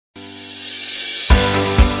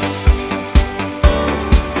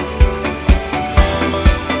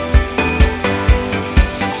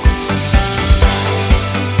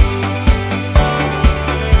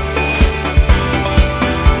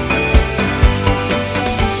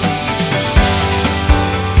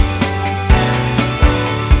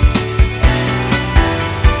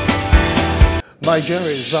Nigeria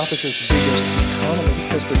is Africa's biggest economy,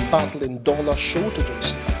 has been battling dollar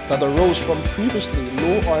shortages that arose from previously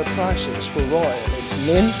low oil prices for oil, its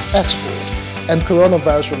main export, and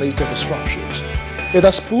coronavirus-related disruptions. It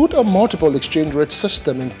has put a multiple exchange rate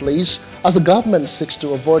system in place as the government seeks to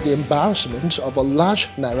avoid the embarrassment of a large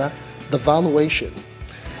naira devaluation.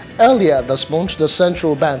 Earlier this month, the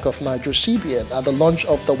Central Bank of Nigeria, C.B.N, at the launch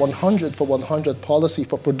of the 100 for 100 Policy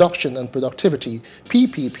for Production and Productivity,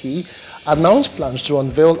 PPP, announced plans to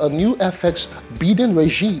unveil a new FX bidding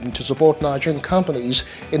regime to support Nigerian companies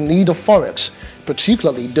in need of Forex,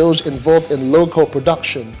 particularly those involved in local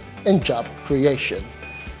production and job creation.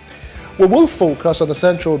 We will focus on the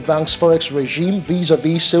central bank's Forex regime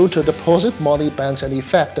vis-a-vis sale-to-deposit money banks and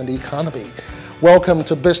effect on the economy. Welcome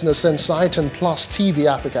to Business Insight and Plus TV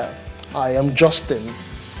Africa. I am Justin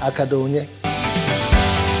Akadonye.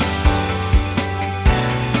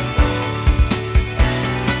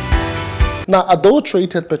 Now,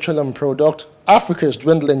 adulterated petroleum product, Africa's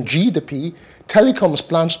dwindling GDP, telecoms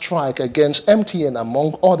planned strike against MTN,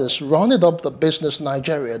 among others, rounded up the Business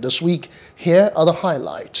Nigeria this week. Here are the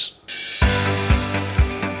highlights.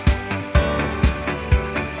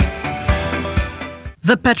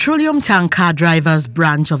 The Petroleum Tanker Drivers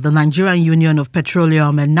Branch of the Nigerian Union of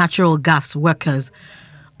Petroleum and Natural Gas Workers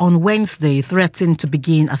on Wednesday threatened to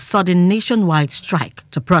begin a sudden nationwide strike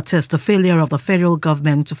to protest the failure of the federal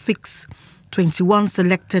government to fix 21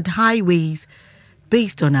 selected highways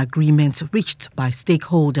based on agreements reached by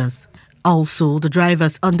stakeholders. Also, the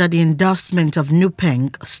drivers under the endorsement of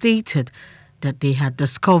NUPENG stated that they had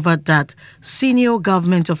discovered that senior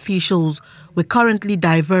government officials were currently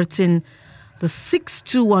diverting the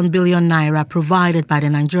 621 billion naira provided by the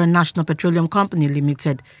Nigerian National Petroleum Company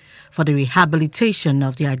Limited for the rehabilitation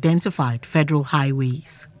of the identified federal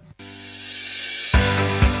highways.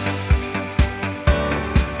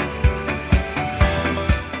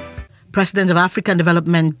 President of African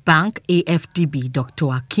Development Bank, AFDB, Dr.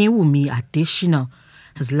 Akinwumi Adesina,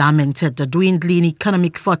 has lamented the dwindling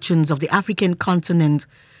economic fortunes of the African continent,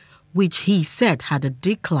 which he said had a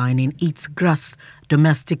decline in its gross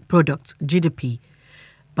domestic product, GDP,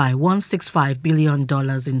 by $165 billion in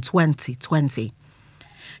 2020.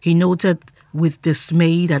 He noted with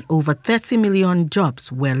dismay that over 30 million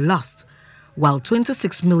jobs were lost, while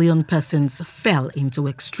 26 million persons fell into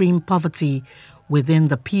extreme poverty within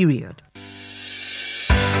the period.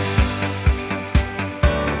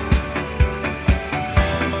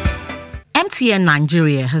 MTN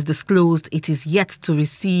Nigeria has disclosed it is yet to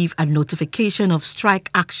receive a notification of strike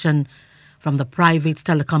action from the Private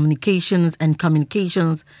Telecommunications and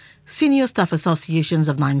Communications Senior Staff Associations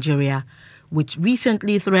of Nigeria, which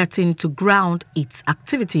recently threatened to ground its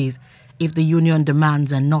activities if the union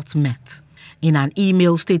demands are not met. In an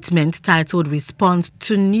email statement titled Response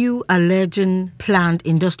to New Alleged Planned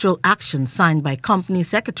Industrial Action signed by Company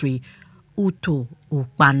Secretary Uto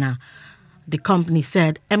Ukpana, the company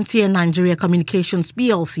said MTN Nigeria Communications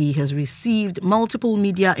PLC has received multiple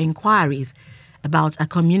media inquiries about a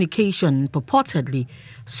communication purportedly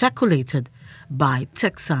circulated by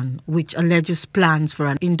Texan, which alleges plans for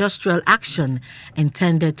an industrial action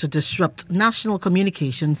intended to disrupt national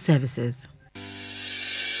communication services.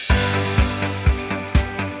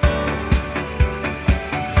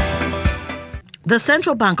 The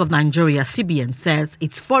Central Bank of Nigeria, C.B.N, says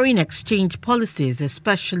its foreign exchange policies,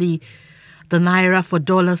 especially the Naira for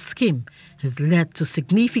Dollar scheme, has led to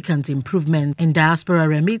significant improvement in diaspora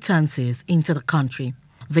remittances into the country.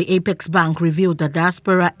 The Apex Bank revealed that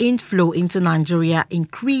diaspora inflow into Nigeria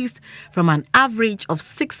increased from an average of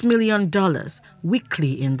 $6 million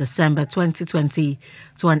weekly in December 2020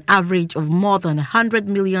 to an average of more than $100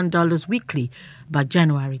 million weekly by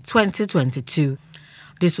January 2022.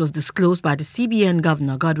 This was disclosed by the C.B.N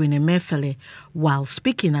Governor Godwin Emefiele while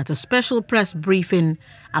speaking at a special press briefing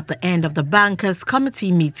at the end of the Bankers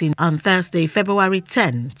Committee meeting on Thursday, February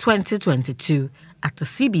 10, 2022, at the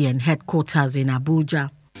C.B.N headquarters in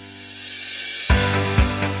Abuja.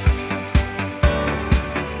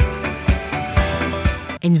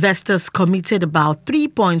 Investors committed about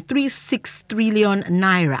 3.36 trillion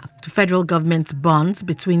naira to federal government bonds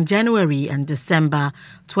between January and December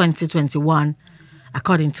 2021.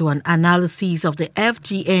 According to an analysis of the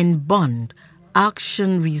FGN bond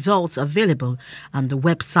auction results available on the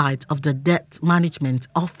website of the Debt Management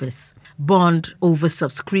Office, bond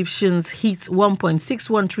oversubscriptions hit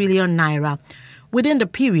 1.61 trillion naira within the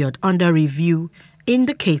period under review,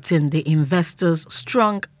 indicating the investors'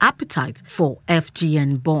 strong appetite for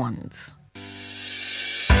FGN bonds.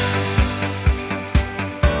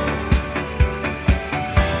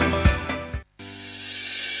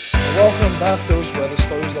 Welcome back. Those were the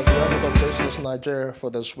stories that rounded up business in Nigeria for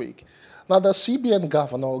this week. Now, the C.B.N.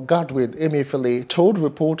 Governor, Godwin Emefiele, told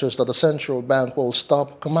reporters that the central bank will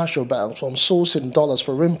stop commercial banks from sourcing dollars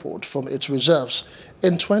for import from its reserves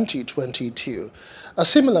in 2022. A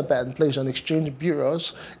similar ban placed on exchange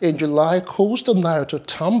bureaus in July caused the naira to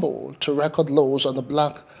tumble to record lows on the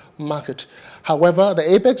black market. However,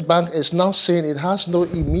 the Apex Bank is now saying it has no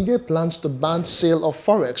immediate plans to ban sale of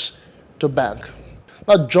Forex to bank.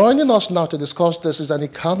 Now, joining us now to discuss this is an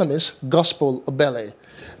economist, Gospel Obele.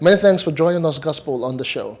 Many thanks for joining us, Gospel, on the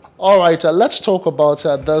show. All right, let's talk about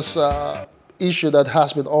this issue that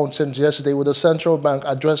has been on since yesterday with the central bank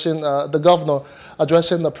addressing, the governor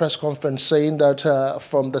addressing the press conference saying that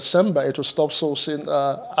from December it will stop sourcing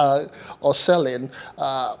or selling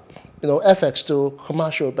FX to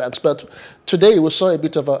commercial banks. But today we saw a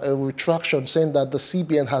bit of a retraction saying that the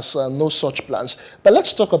C.B.N. has no such plans. But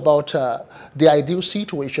let's talk about the ideal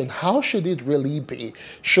situation. How should it really be?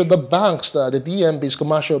 Should the banks, the DMBs,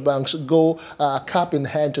 commercial banks, go cap in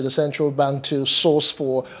hand to the central bank to source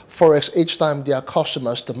for Forex each time their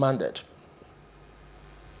customers demand it?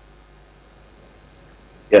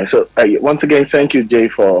 Yeah, so once again, thank you, Jay,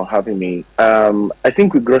 for having me. I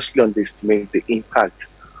think we grossly underestimate the impact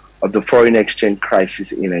of the foreign exchange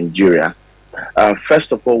crisis in Nigeria.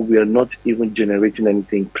 First of all, we are not even generating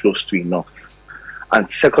anything close to enough. And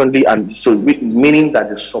secondly, meaning that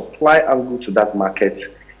the supply angle to that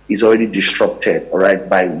market is already disrupted, all right,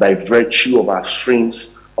 by virtue of our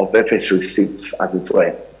streams of FX receipts, as it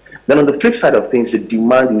were. Then on the flip side of things, the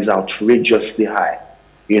demand is outrageously high.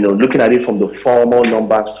 Looking at it from the formal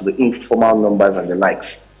numbers to the informal numbers and the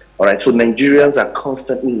likes. All right, so Nigerians are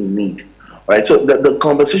constantly in need. Right, so the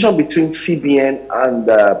conversation between C.B.N. and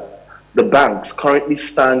the banks currently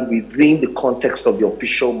stand within the context of the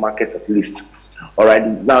official market, at least. All right.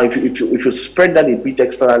 Now, if you spread that a bit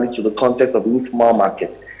externally to the context of the informal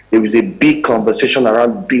market, there is a big conversation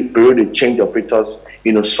around bureau de change operators,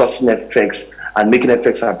 sourcing FX and making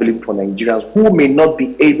FX available for Nigerians who may not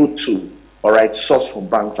be able to, all right, source from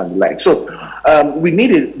banks and the like. So we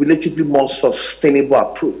need a relatively more sustainable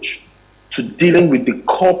approach to dealing with the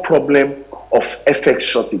core problem of FX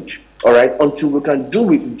shortage, all right? Until we can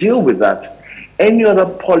deal with that, any other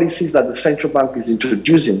policies that the central bank is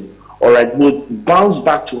introducing, all right, will come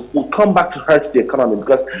back to hurt the economy,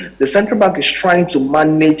 because the central bank is trying to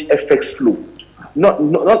manage FX flow. Not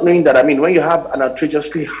knowing that, when you have an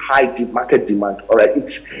outrageously high market demand, all right,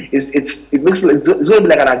 it looks like it's going to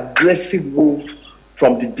be like an aggressive move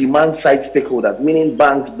from the demand side stakeholders, meaning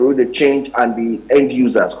banks, bureau de change, and the end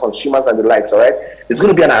users, consumers, and the likes, all right? It's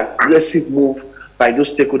going to be an aggressive move by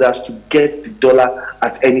those stakeholders to get the dollar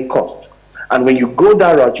at any cost. And when you go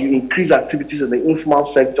that route, you increase activities in the informal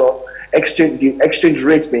sector, the exchange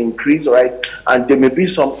rates may increase, all right? And there may be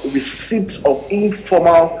some receipts of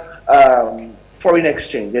informal foreign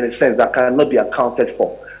exchange, in a sense, that cannot be accounted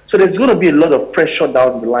for. So there's going to be a lot of pressure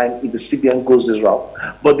down the line if the C.B.N. goes this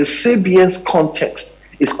route. But the C.B.N's context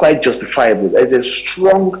is quite justifiable. There's a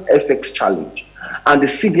strong FX challenge. And the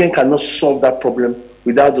C.B.N. cannot solve that problem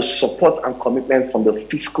without the support and commitment from the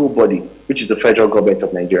fiscal body, which is the federal government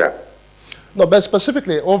of Nigeria. No, but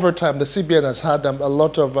specifically, over time, the C.B.N. has had a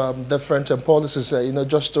lot of different policies,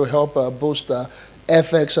 just to help boost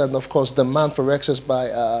FX and, of course, demand for excess by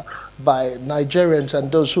Nigerians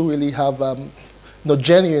and those who really have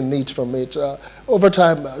genuine needs from it. Over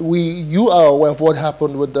time, you are aware of what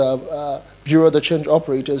happened with the Bureau de Change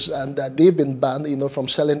operators, and that they've been banned, from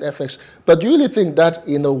selling FX. But do you really think that,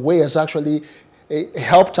 in a way, has actually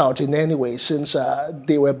helped out in any way since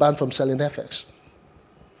they were banned from selling FX?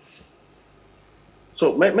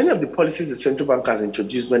 So many of the policies the central bank has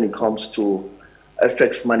introduced when it comes to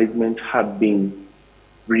FX management have been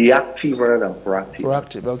reactive rather than proactive.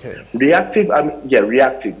 Proactive, okay. Reactive,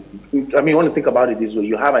 reactive. You want to think about it this way.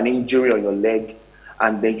 You have an injury on your leg,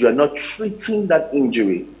 and then you are not treating that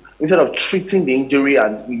injury. Instead of treating the injury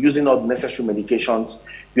and using all the necessary medications,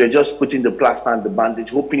 you're just putting the plaster and the bandage,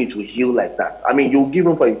 hoping it will heal like that. You'll give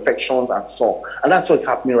them for infections and so on. And that's what's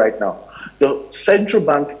happening right now. The central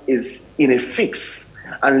bank is in a fix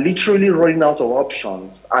and literally running out of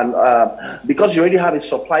options. And because you already have a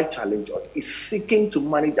supply challenge, is seeking to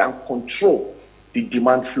manage and control the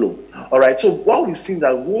demand flow. All right. So what we've seen,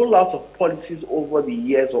 that rollout of policies over the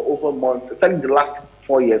years or over months, especially the last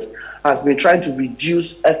 4 years, has been trying to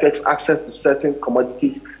reduce FX access to certain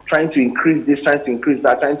commodities, trying to increase this, trying to increase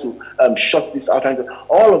that, trying to shut this out.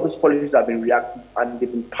 All of these policies have been reactive, and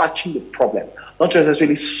they've been patching the problem, not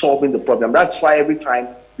necessarily solving the problem. That's why every time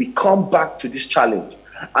we come back to this challenge,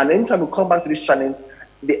 and anytime we come back to this challenge,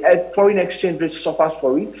 the foreign exchange rate suffers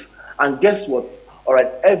for it. And guess what? all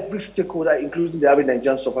right, every stakeholder, including the average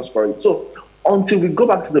Nigerian, suffers for it. So until we go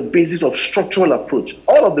back to the basis of structural approach,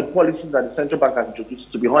 all of the policies that the central bank has introduced,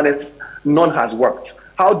 to be honest, none has worked.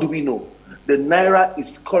 How do we know? The naira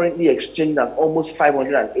is currently exchanged at almost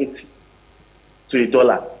 580 to the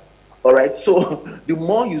dollar. All right, so the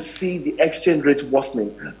more you see the exchange rate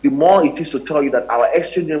worsening, the more it is to tell you that our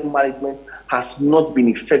exchange rate management has not been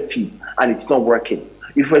effective and it's not working.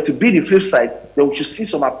 If we're to be the flip side, then we should see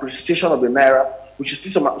some appreciation of the naira, we should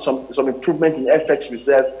see some improvement in FX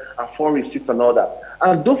reserves and foreign receipts and all that.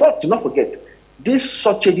 And do not forget, these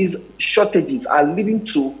shortages are leading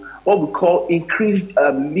to what we call increased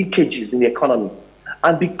leakages in the economy.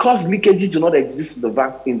 And because leakages do not exist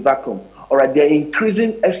in vacuum, all right, they're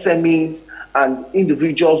increasing SMEs and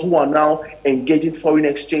individuals who are now engaging foreign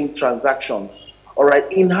exchange transactions, all right,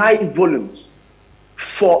 in high volumes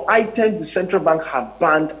for items the central bank have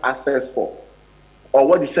banned access for, or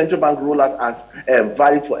what the central bank roll out as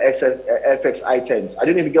valid for FX items. I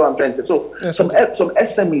don't even get what I'm trying to say. So yes, some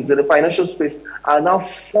SMEs in the financial space are now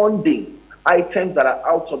funding items that are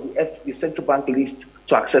out of the central bank list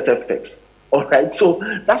to access FX. All right, so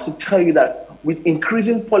that's to tell you that with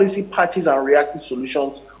increasing policy patches and reactive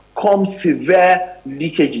solutions comes severe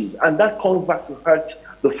leakages, and that comes back to hurt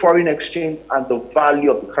the foreign exchange and the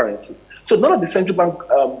value of the currency. So none of the central bank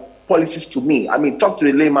policies, to me, I mean, talk to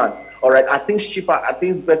a layman, all right, are things cheaper, are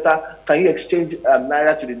things better? Can you exchange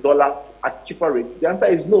naira to the dollar at cheaper rates? The answer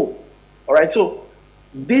is no. All right, so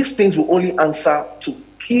these things will only answer to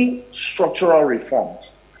key structural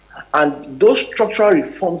reforms. And those structural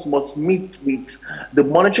reforms must meet with the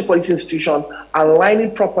monetary policy institution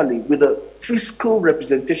aligning properly with the fiscal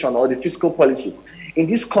representation or the fiscal policy. In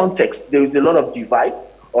this context, there is a lot of divide,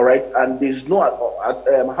 all right, and there's no,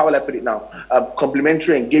 how will I put it now,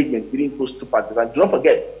 complementary engagement between those two parties. And do not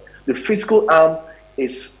forget, the fiscal arm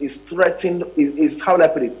is threatened, how will I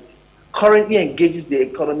put it, currently engages the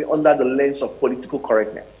economy under the lens of political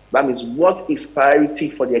correctness. That means what is priority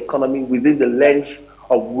for the economy within the lens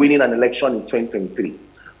of winning an election in 2023.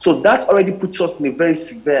 So that already puts us in a very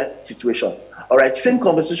severe situation. All right, same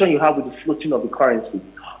conversation you have with the floating of the currency.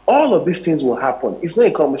 All of these things will happen. It's not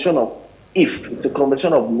a conversation of if, it's a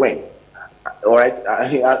conversation of when. All right,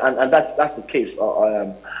 and that's the case.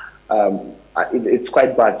 It's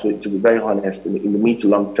quite bad, to be very honest, in the mid to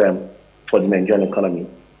long term for the Nigerian economy.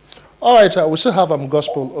 All right, we still have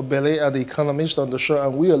Gospel Obele, the Economist, on the show,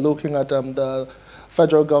 and we are looking at the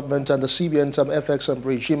federal government and the C.B.N. FX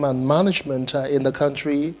regime and management in the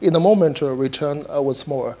country. In a moment, to return with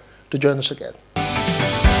more to join us again.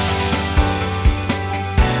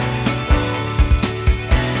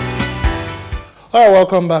 All right,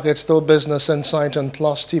 welcome back. It's still Business Insight on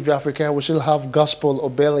Plus TV Africa. We still have Gospel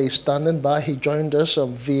Obele standing by. He joined us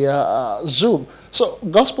via Zoom. So,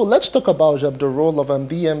 Gospel, let's talk about the role of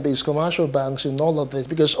DMBs, commercial banks, in all of this,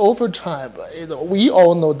 because over time, we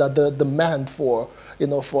all know that the demand for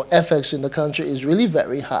FX in the country is really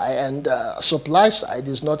very high, and supply side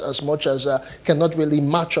is not as much as cannot really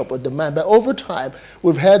match up with demand. But over time,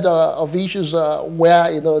 we've heard of issues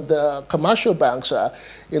where the commercial banks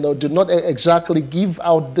do not exactly give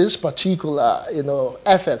out this particular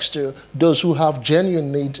FX to those who have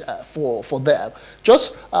genuine need for them.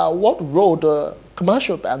 Just what role do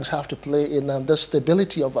commercial banks have to play in the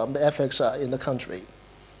stability of the FX in the country?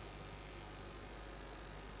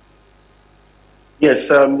 Yes,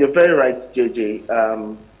 you're very right, JJ.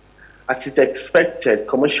 As it's expected,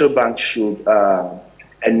 commercial banks should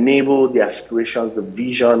enable the aspirations, the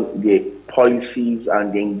vision, the policies,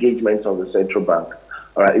 and the engagements of the central bank,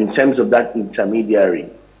 all right, in terms of that intermediary,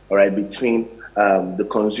 all right, between the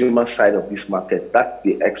consumer side of this market. That's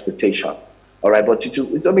the expectation, all right. But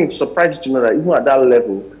it's surprising to know that even at that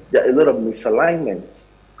level, there are a lot of misalignments,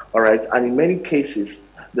 all right, and in many cases,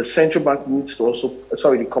 the central bank needs to also,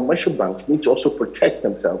 the commercial banks need to also protect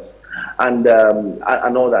themselves and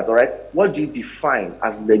all that, all right? What do you define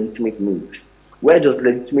as legitimate needs? Where does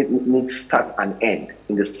legitimate needs start and end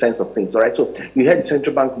in the sense of things, all right? So you heard the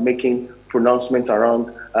central bank making pronouncements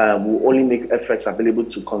around we'll only make FX available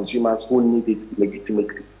to consumers who need it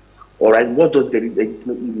legitimately, all right? What does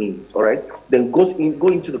legitimately means, all right? Then go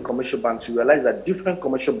into the commercial banks, you realize that different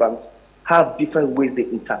commercial banks have different ways they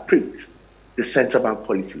interpret the central bank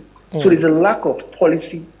policy. So there's a lack of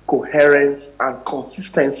policy coherence and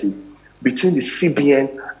consistency between the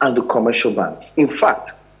C.B.N. and the commercial banks. In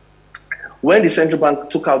fact, when the central bank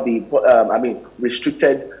took out the,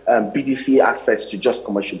 restricted BDC access to just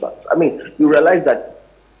commercial banks, you realize that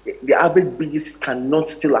the average BDC cannot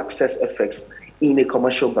still access FX in a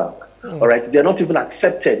commercial bank. All right, they're not even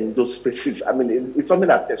accepted in those spaces. I mean, it's something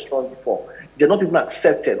that they're strong before. They're not even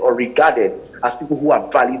accepted or regarded as people who are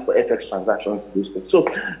valid for FX transactions in this space. So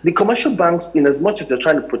the commercial banks, in as much as they're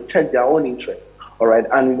trying to protect their own interests, all right,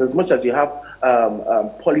 and in as much as you have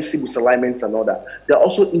policy misalignments and all that, there are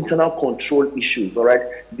also internal control issues, all right?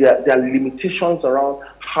 There are limitations around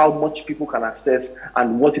how much people can access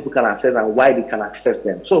and what people can access and why they can access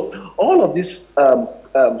them. So all of this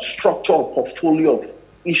structure or portfolio of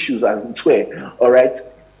issues, as it were, all right,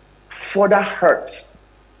 further hurts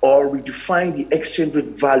or redefine the exchange rate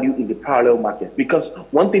value in the parallel market. Because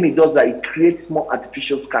one thing it does is that it creates more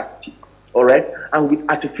artificial scarcity. All right, and with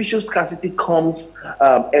artificial scarcity comes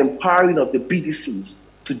empowering of the BDCs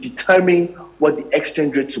to determine what the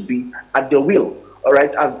exchange rate to be at their will. All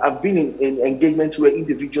right, I've been in engagements where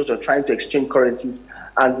individuals are trying to exchange currencies,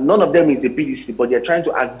 and none of them is a BDC, but they're trying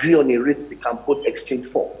to agree on a rate they can both exchange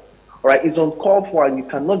for. All right, it's uncalled for, and you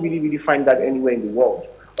cannot really find that anywhere in the world.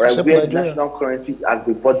 All right, where the national currency has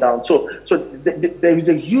been brought down. So there is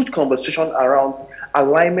a huge conversation around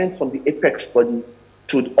alignment from the apex body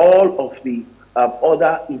to all of the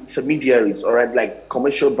other intermediaries, all right, like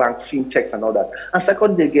commercial banks, fintechs, and all that. And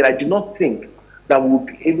secondly, again, I do not think that we'll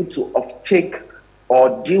be able to uptake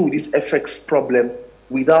or deal with this FX problem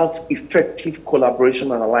without effective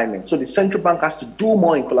collaboration and alignment. So the central bank has to do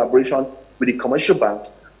more in collaboration with the commercial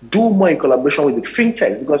banks, do more in collaboration with the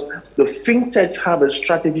fintechs, because the fintechs have a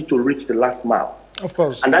strategy to reach the last mile. Of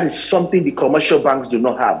course. And that is something the commercial banks do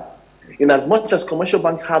not have. In as much as commercial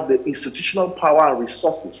banks have the institutional power and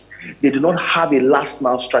resources, they do not have a last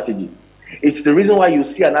mile strategy. It's the reason why you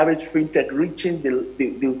see an average fintech reaching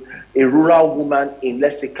a rural woman in,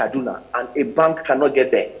 let's say, Kaduna, and a bank cannot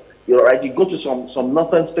get there. You're right. You go to some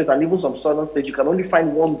northern states and even some southern states, you can only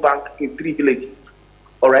find one bank in 3 villages.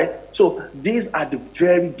 All right. So these are the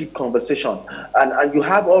very deep conversation, and you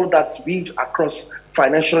have all that reach across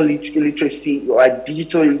financial literacy, right,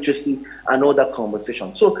 digital literacy, and all that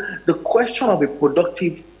conversation. So the question of a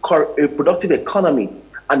productive economy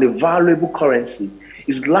and a valuable currency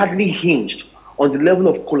is largely hinged on the level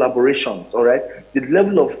of collaborations, all right, the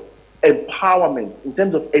level of empowerment in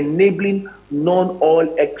terms of enabling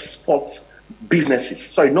non-oil export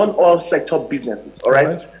businesses, non-oil sector businesses, all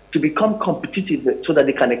right, to become competitive so that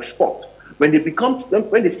they can export. When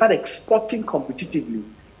they start exporting competitively,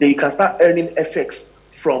 then you can start earning FX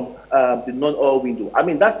from the non-oil window. I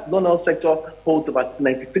mean, that non-oil sector holds about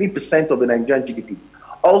 93% of the Nigerian GDP.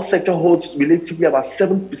 Oil sector holds relatively about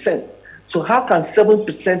 7%. So how can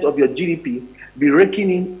 7% of your GDP be raking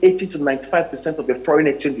in 80 to 95% of your foreign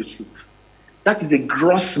exchange receipts? That is a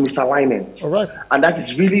gross misalignment. All right. And that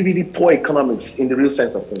is really poor economics in the real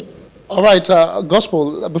sense of things. All right,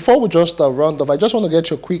 Gospel, before we just round off, I just want to get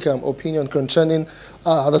your quick opinion concerning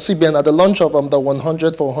the C.B.N. At the launch of the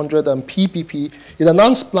 100 for 100 PPP, it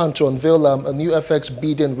announced plan to unveil a new FX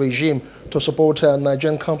bidding regime to support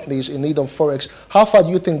Nigerian companies in need of Forex. How far do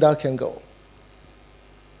you think that can go?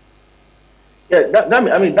 Yeah,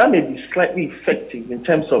 that may be slightly effective in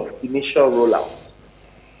terms of initial rollouts,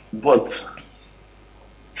 but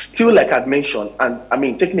still, like I've mentioned, and I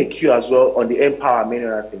mean, taking a cue as well on the empowerment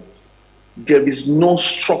and other things, there is no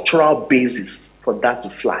structural basis for that to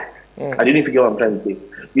fly. I don't know if you get what I'm trying to say.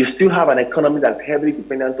 You still have an economy that's heavily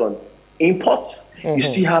dependent on imports. You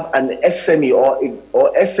still have an SME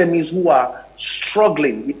or SMEs who are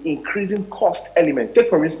struggling with increasing cost elements. Take,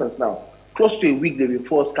 for instance, now, close to a week they've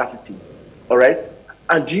enforced scarcity. All right?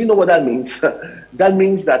 And do you know what that means? That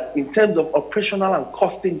means that in terms of operational and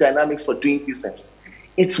costing dynamics for doing business,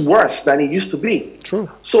 it's worse than it used to be. True.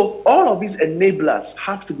 So all of these enablers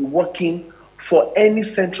have to be working for any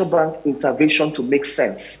central bank intervention to make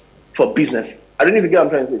sense for businesses. I don't know if you get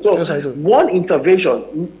what I'm trying to say. So yes, I do. One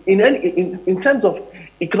intervention in terms of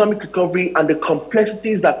economic recovery and the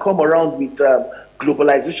complexities that come around with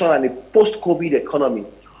globalization and a post-COVID economy,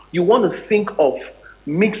 you want to think of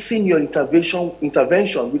mixing your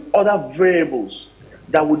intervention with other variables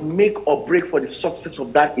that would make or break for the success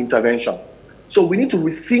of that intervention. So we need to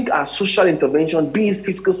rethink our social intervention, be it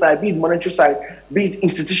fiscal side, be it monetary side, be it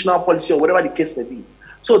institutional policy, or whatever the case may be.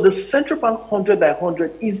 So the central bank 100 by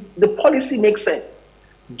 100 is, the policy makes sense,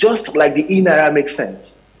 just like the e-Naira makes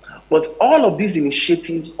sense. But all of these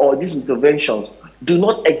initiatives or these interventions do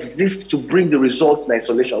not exist to bring the results in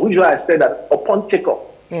isolation, which is why I said that upon takeoff,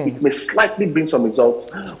 it may slightly bring some results.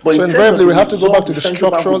 But so invariably, we have to go back to the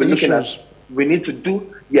structural issues. We need to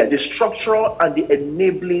do, the structural and the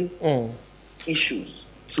enabling issues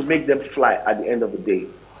to make them fly at the end of the day.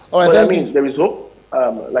 All right, but I mean, there is hope,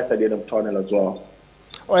 like at the end of the tunnel as well.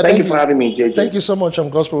 All right, thank you for having me, JJ. Thank you so much,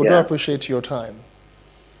 Gospel. We do appreciate your time.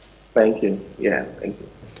 Thank you. Yeah, thank you.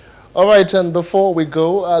 All right, and before we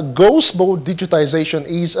go, ghost mode digitization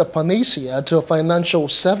is a panacea to financial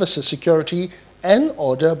services security and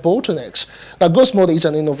other bottlenecks. Now, ghost mode is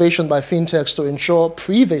an innovation by fintechs to ensure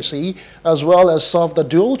privacy as well as solve the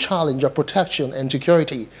dual challenge of protection and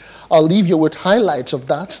security. I'll leave you with highlights of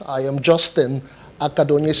that. I am Justin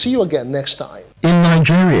Akadonye. See you again next time. In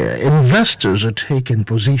Nigeria, investors are taking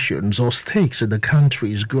positions or stakes in the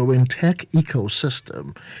country's growing tech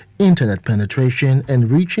ecosystem, internet penetration, and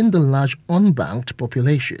reaching the large unbanked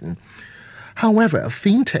population. However,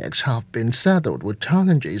 fintechs have been saddled with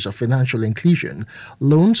challenges of financial inclusion,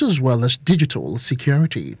 loans as well as digital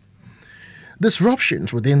security.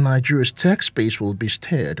 Disruptions within Nigeria's tech space will be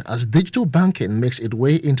stirred as digital banking makes its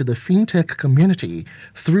way into the fintech community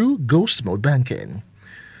through ghost mode banking.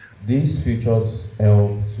 These features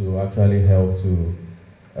help to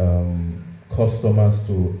customers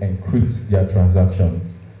to encrypt their transactions.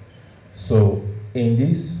 So in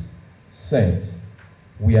this sense,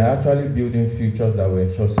 we are actually building features that will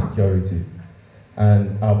ensure security.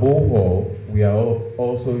 And above all, we are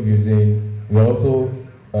also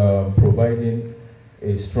providing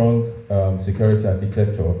a strong security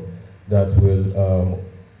architecture that will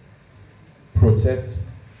protect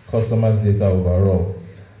customers' data overall.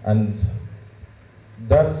 And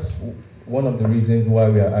that's one of the reasons why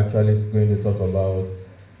we are actually going to talk about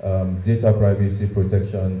data privacy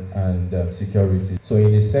protection and security. So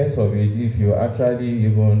in the sense of it, if you actually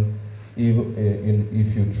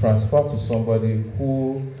if you transfer to somebody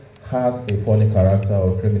who has a funny character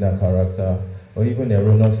or criminal character, or even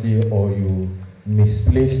erroneously, or you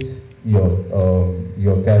misplaced your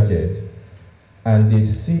gadget, and they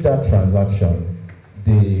see that transaction,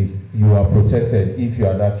 you are protected if you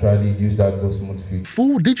had actually used that ghost mode feature.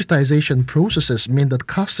 Full digitization processes mean that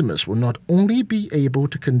customers will not only be able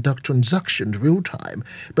to conduct transactions real-time,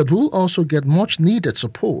 but will also get much-needed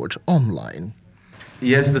support online.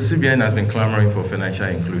 Yes, the C.B.N. has been clamoring for financial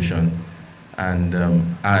inclusion, and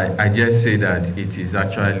I just say that it is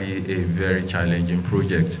actually a very challenging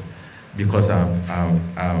project because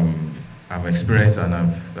I've experienced and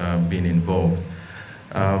I've been involved.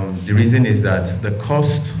 The reason is that the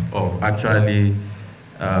cost of actually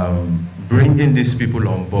bringing these people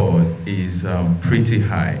on board is pretty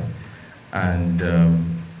high, and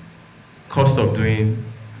cost of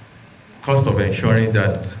ensuring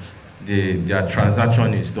that their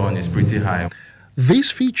transaction is done is pretty high.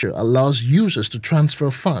 This feature allows users to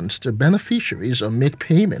transfer funds to beneficiaries or make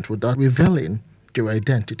payment without revealing their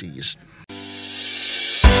identities.